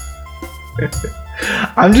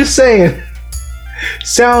 I'm just saying,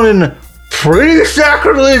 sounding pretty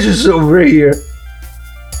sacrilegious over here.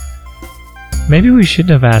 Maybe we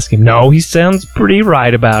shouldn't have asked him. No, he sounds pretty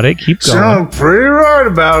right about it. Keep going. Sound pretty right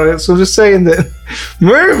about it, so I'm just saying that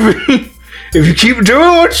maybe if you keep doing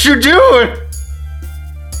what you're doing,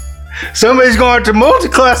 somebody's going to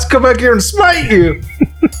multi-class come back here and smite you.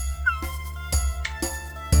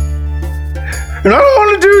 And I don't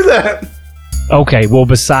want to do that. Okay, well,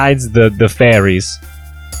 besides the fairies,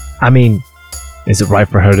 I mean, is it right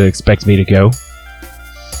for her to expect me to go?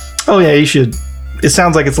 Oh yeah, you should. It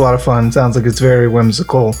sounds like it's a lot of fun. Sounds like it's very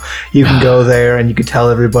whimsical. You can go there and you can tell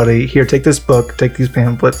everybody, here, take this book, take these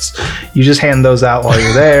pamphlets. You just hand those out while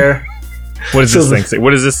you're there. What does this thing say?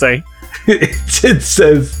 What does this say? It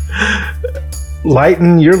says,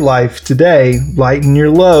 lighten your life today, lighten your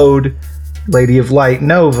load, Lady of Light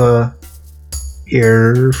Nova,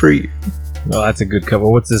 here for you. Oh, that's a good cover.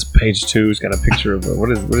 What's this? Page 2? It's got a picture of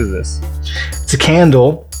what is this? It's a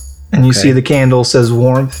candle, and you see the candle says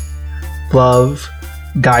warmth, love,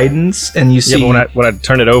 guidance, and you see... Yeah, but when I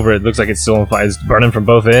turn it over, it looks like it's still on fire. It's burning from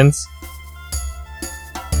both ends?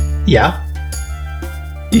 Yeah.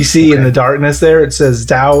 You see in the darkness there, it says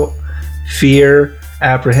doubt, fear,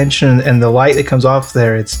 apprehension, and the light that comes off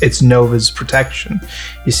there, it's Nova's protection.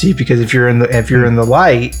 You see, because if you're in the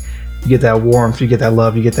light, you get that warmth, you get that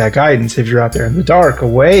love, you get that guidance. If you're out there in the dark,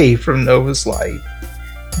 away from Nova's light,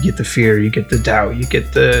 you get the fear, you get the doubt, you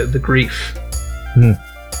get the grief. You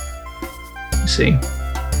see?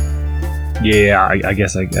 Yeah, I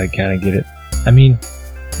guess I kind of get it. I mean,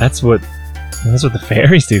 that's what the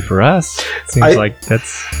fairies do for us. It seems like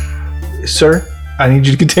that's... Sir, I need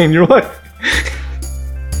you to contain your wife.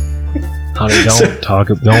 Honey,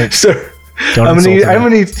 don't. Sir, Don't I'm insult gonna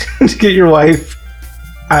me. need to get your wife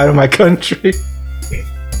out of my country.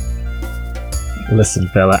 Listen,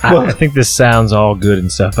 fella, I think this sounds all good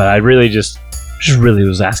and stuff, but I really just really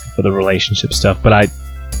was asking for the relationship stuff. But I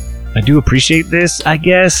do appreciate this, I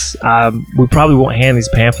guess. We probably won't hand these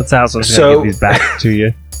pamphlets out, so I'm just gonna give these back to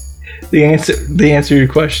you. The answer to your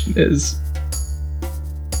question is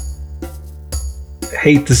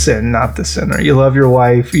hate the sin, not the sinner. You love your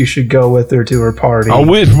wife, you should go with her to her party.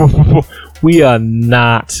 Oh, we are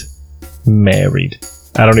not married.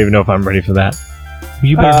 I don't even know if I'm ready for that.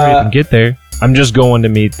 You better hurry up and get there. I'm just going to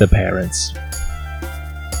meet the parents.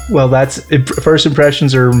 Well, first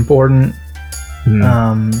impressions are important.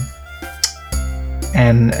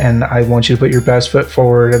 And I want you to put your best foot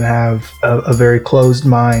forward and have a very closed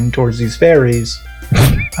mind towards these fairies,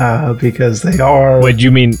 because they are. Wait, do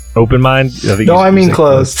you mean open mind? I mean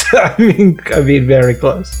closed. I mean very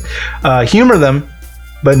close. Humor them,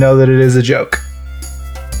 but know that it is a joke.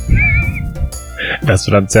 That's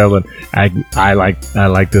what I'm telling. I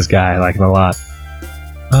like this guy. I like him a lot.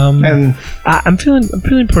 And I'm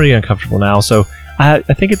feeling pretty uncomfortable now. So I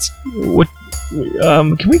think it's what.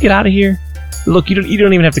 Can we get out of here? Look, you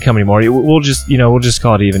don't even have to come anymore. We'll just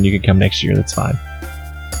call it even. You can come next year. That's fine.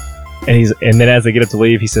 And then as they get up to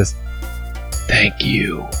leave, he says, "Thank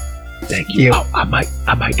you." Oh, I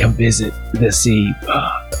might come visit to see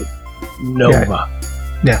Nova.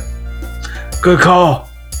 Yeah. Good call.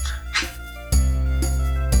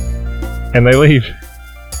 And they leave.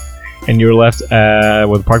 And you're left with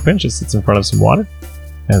a park bench that sits in front of some water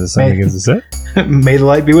as the sun begins to set. May the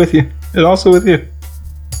light be with you. And also with you.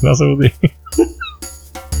 And also with you.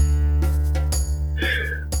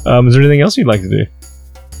 Is there anything else you'd like to do?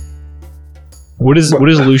 What does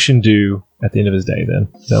Lucian do at the end of his day then?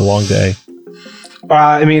 That long day.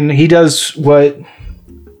 I mean, he does what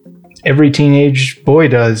every teenage boy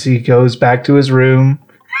does. He goes back to his room.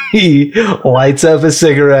 He lights up a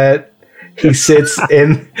cigarette. He sits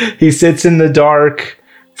in the dark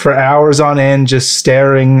for hours on end, just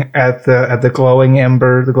staring at the glowing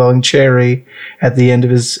ember, the glowing cherry at the end of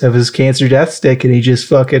his cancer death stick, and he just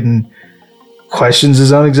fucking questions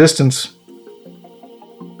his own existence.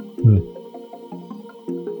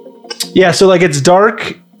 Yeah, so like it's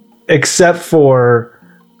dark except for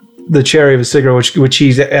the cherry of a cigarette, which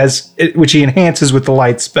he enhances with the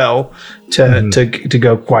light spell to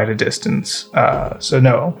go quite a distance. So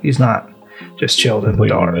no, he's not just chilled in the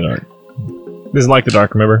dark. Doesn't like the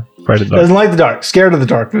dark, remember? Afraid of the dark. Doesn't like the dark. Scared of the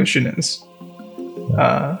dark, Lucian is.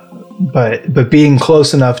 But being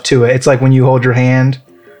close enough to it, it's like when you hold your hand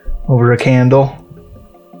over a candle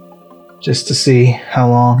just to see how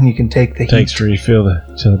long you can take the heat. Takes for you feel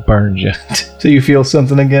till it burns you. Till you feel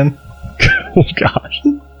something again. Oh gosh.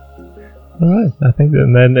 All right, I think that,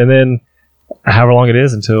 and then however long it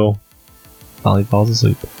is until Ollie falls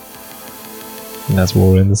asleep, and that's where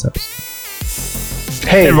we'll end this episode.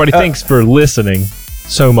 Hey, everybody, thanks for listening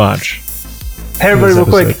so much. Hey, everybody, real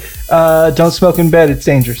quick, don't smoke in bed; it's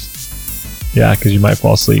dangerous. Yeah, because you might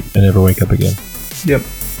fall asleep and never wake up again. Yep.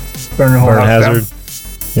 Burn your whole house hazard.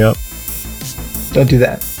 Down. Yep. Don't do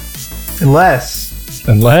that, unless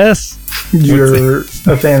you're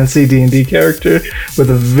a fantasy D&D character with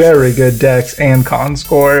a very good dex and con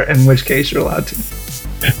score, in which case you're allowed to.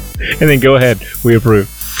 And then go ahead. We approve.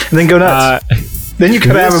 And then go nuts. Then you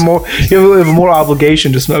could have a more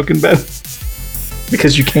obligation to smoke in bed.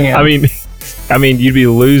 Because you can. I mean, you'd be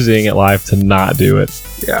losing at life to not do it.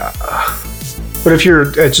 Yeah. But if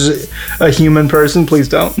you're just a human person, please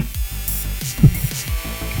don't.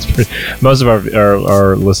 Most of our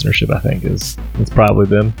listenership, I think, it's probably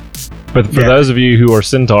them. But for those of you who are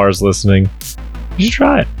centaurs listening, you should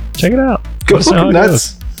try it. Check it out. Go Let us know how fucking it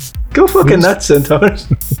nuts. Go fucking nuts, centaurs.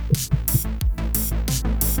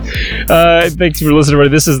 Thanks for listening, everybody.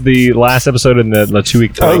 This is the last episode in the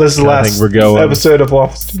 2-week break. This is the last I think we're going. episode of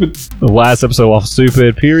Lawful Stupid. The last episode of Lawful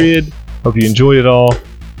Stupid, period. Hope you enjoyed it all.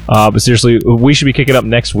 But seriously, we should be kicking up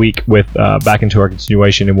next week with back into our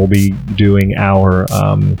continuation, and we'll be doing our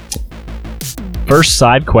first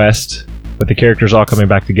side quest with the characters all coming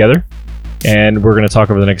back together. And we're going to talk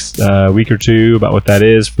over the next week or two about what that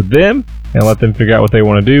is for them and let them figure out what they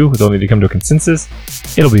want to do. They'll need to come to a consensus.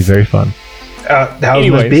 It'll be very fun. How's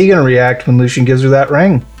Miss B going to react when Lucian gives her that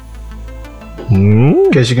ring?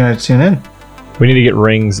 Guess you're going to tune in. We need to get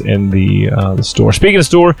rings in the store. Speaking of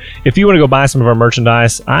store, if you want to go buy some of our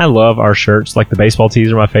merchandise, I love our shirts. Like the baseball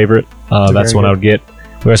tees are my favorite. That's the one I would get.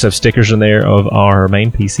 We also have stickers in there of our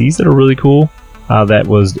main PCs that are really cool. That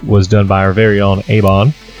was done by our very own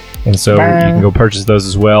Avon. And so you can go purchase those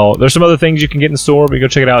as well. There's some other things you can get in the store, but you go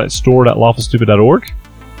check it out at store.lawfulstupid.org.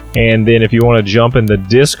 And then if you want to jump in the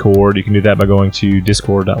Discord, you can do that by going to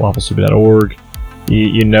discord.lawfulstupid.org.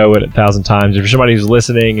 You know it 1,000 times. If you're somebody who's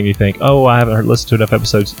listening and you think, oh, I haven't listened to enough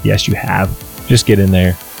episodes, yes, you have. Just get in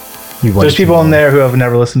there. There's people in there who have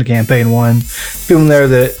never listened to Campaign 1. People in there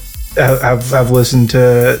that have listened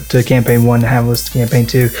to Campaign 1 and haven't listened to Campaign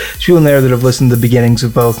 2. There's people in there that have listened to the beginnings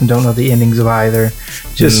of both and don't know the endings of either.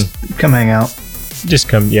 Just come hang out. Just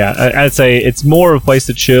come, yeah. I'd say it's more of a place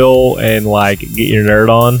to chill and like get your nerd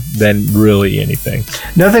on than really anything.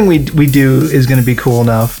 Nothing we do is going to be cool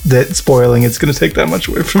enough that spoiling it's going to take that much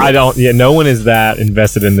away from it. No one is that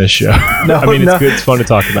invested in this show. I mean, it's good, it's fun to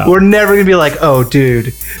talk about. We're never going to be like, oh,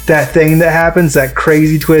 dude, that thing that happens, that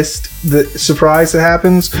crazy twist, the surprise that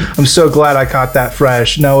happens, I'm so glad I caught that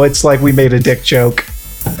fresh. No, it's like we made a dick joke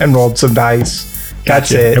and rolled some dice.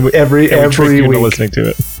 That's it. Every week. Listening to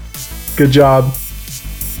it. Good job.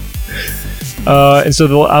 And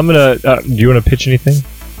so I'm gonna. Do you want to pitch anything?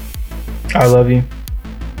 I love you.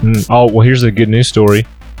 Oh well, here's a good news story.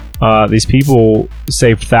 These people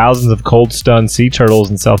saved thousands of cold stunned sea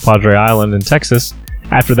turtles in South Padre Island in Texas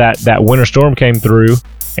after that winter storm came through,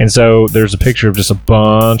 and so there's a picture of just a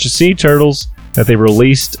bunch of sea turtles that they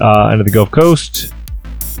released into the Gulf Coast,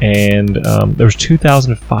 and there was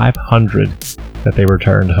 2,500 that they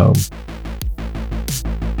returned home.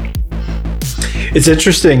 It's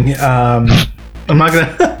interesting. I'm not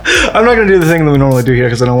gonna do the thing that we normally do here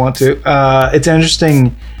because I don't want to. It's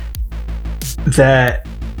interesting that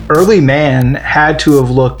early man had to have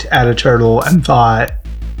looked at a turtle and thought,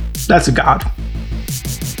 "That's a god,"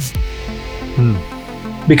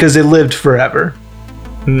 because it lived forever.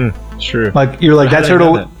 Sure. Like you're like that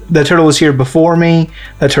turtle. That turtle was here before me.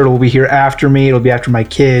 That turtle will be here after me. It'll be after my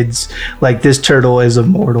kids. Like this turtle is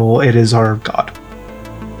immortal. It is our god.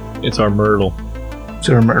 It's our Myrtle. It's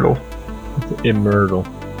our Myrtle. Immortal.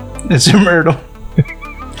 It's a Myrtle.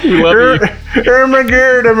 We love you. Oh my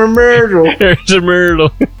god, I'm a Myrtle. There's a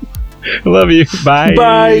Myrtle. Love you. Bye.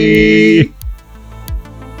 Bye.